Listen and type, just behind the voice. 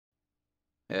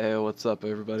Hey, what's up,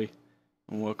 everybody?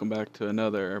 And welcome back to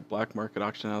another black market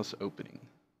auction house opening.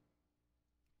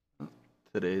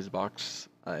 Today's box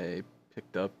I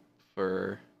picked up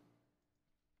for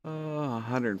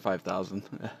 105,000.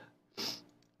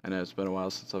 I know it's been a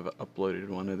while since I've uploaded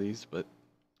one of these, but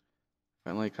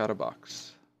finally caught a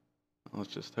box. Let's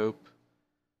just hope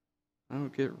I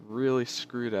don't get really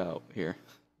screwed out here.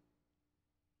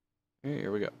 Okay,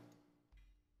 here we go.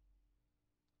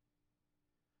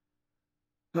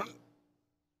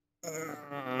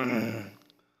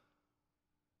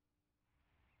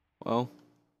 Well,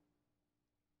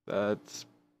 that's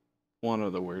one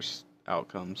of the worst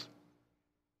outcomes.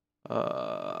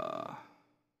 Yep,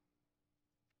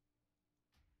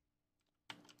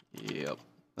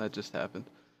 that just happened.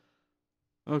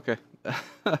 Okay.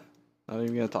 Not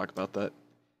even gonna talk about that.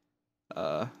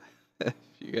 If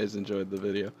you guys enjoyed the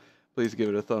video, please give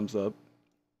it a thumbs up.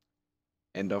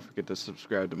 And don't forget to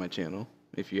subscribe to my channel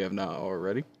if you have not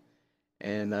already.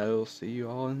 And I will see you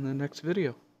all in the next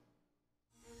video.